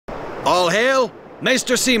All hail,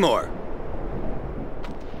 Maester Seymor.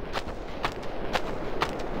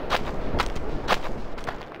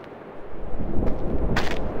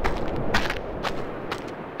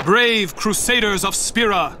 Brave crusaders of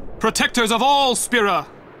Spira, protectors of all Spira.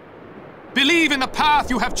 Believe in the path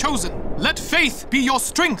you have chosen. Let faith be your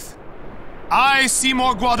strength. I,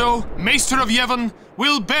 Seymor Guado, Maester of Yevon,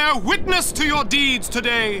 will bear witness to your deeds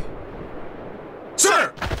today.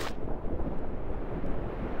 Sir!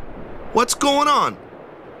 What's going on?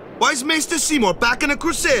 Why is Maester Seymor backing the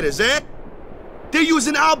Crusaders, eh? They're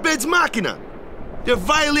using Al-Bed's Machina. They're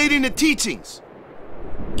violating the teachings.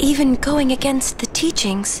 Even going against the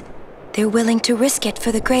teachings, they're willing to risk it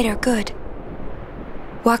for the greater good.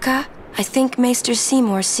 Waka, I think Maester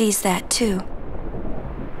Seymor sees that too.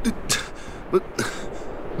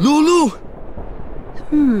 Lulu!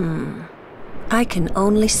 I can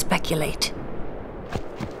only speculate.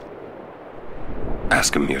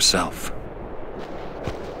 Ask him yourself.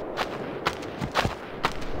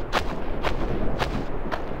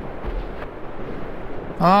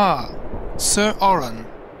 Ah, Sir Oran.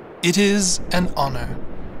 It is an honor.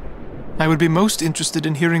 I would be most interested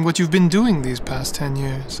in hearing what you've been doing these past 10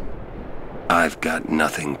 years. I've got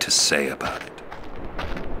nothing to say about it.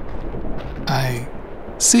 I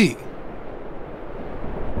see.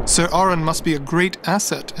 Sir Oran must be a great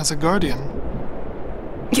asset as a guardian.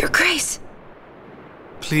 Your Grace!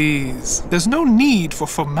 Please, there's no need for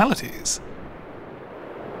formalities.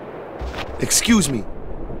 Excuse me.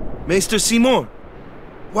 Maester Seymor,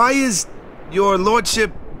 why is your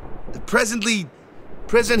lordship presently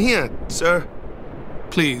present here, sir?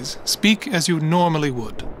 Please, speak as you normally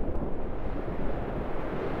would.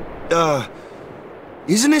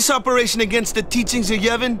 Isn't this operation against the teachings of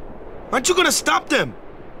Yevon? Aren't you gonna stop them?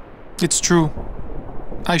 It's true.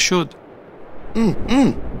 I should.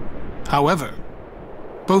 However,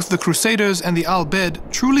 both the Crusaders and the Al-Bed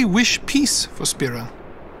truly wish peace for Spira.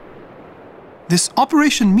 This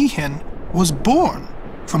Operation Mihen was born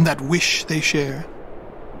from that wish they share.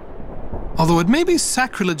 Although it may be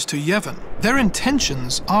sacrilege to Yevon, their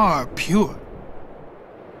intentions are pure.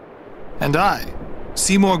 And I,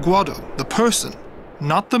 Seymor Guado, the person,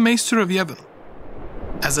 not the Maester of Yevon,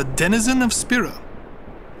 as a denizen of Spira,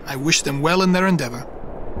 I wish them well in their endeavor.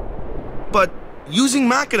 But using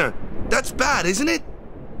Machina, that's bad, isn't it?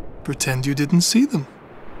 Pretend you didn't see them.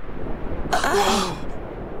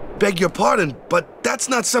 Beg your pardon, but that's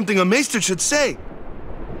not something a Maester should say.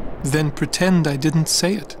 Then pretend I didn't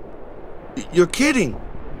say it. You're kidding.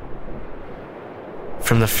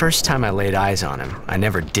 From the first time I laid eyes on him, I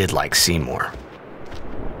never did like Seymor.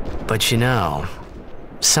 But you know,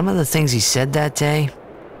 some of the things he said that day,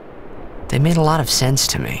 they made a lot of sense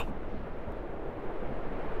to me.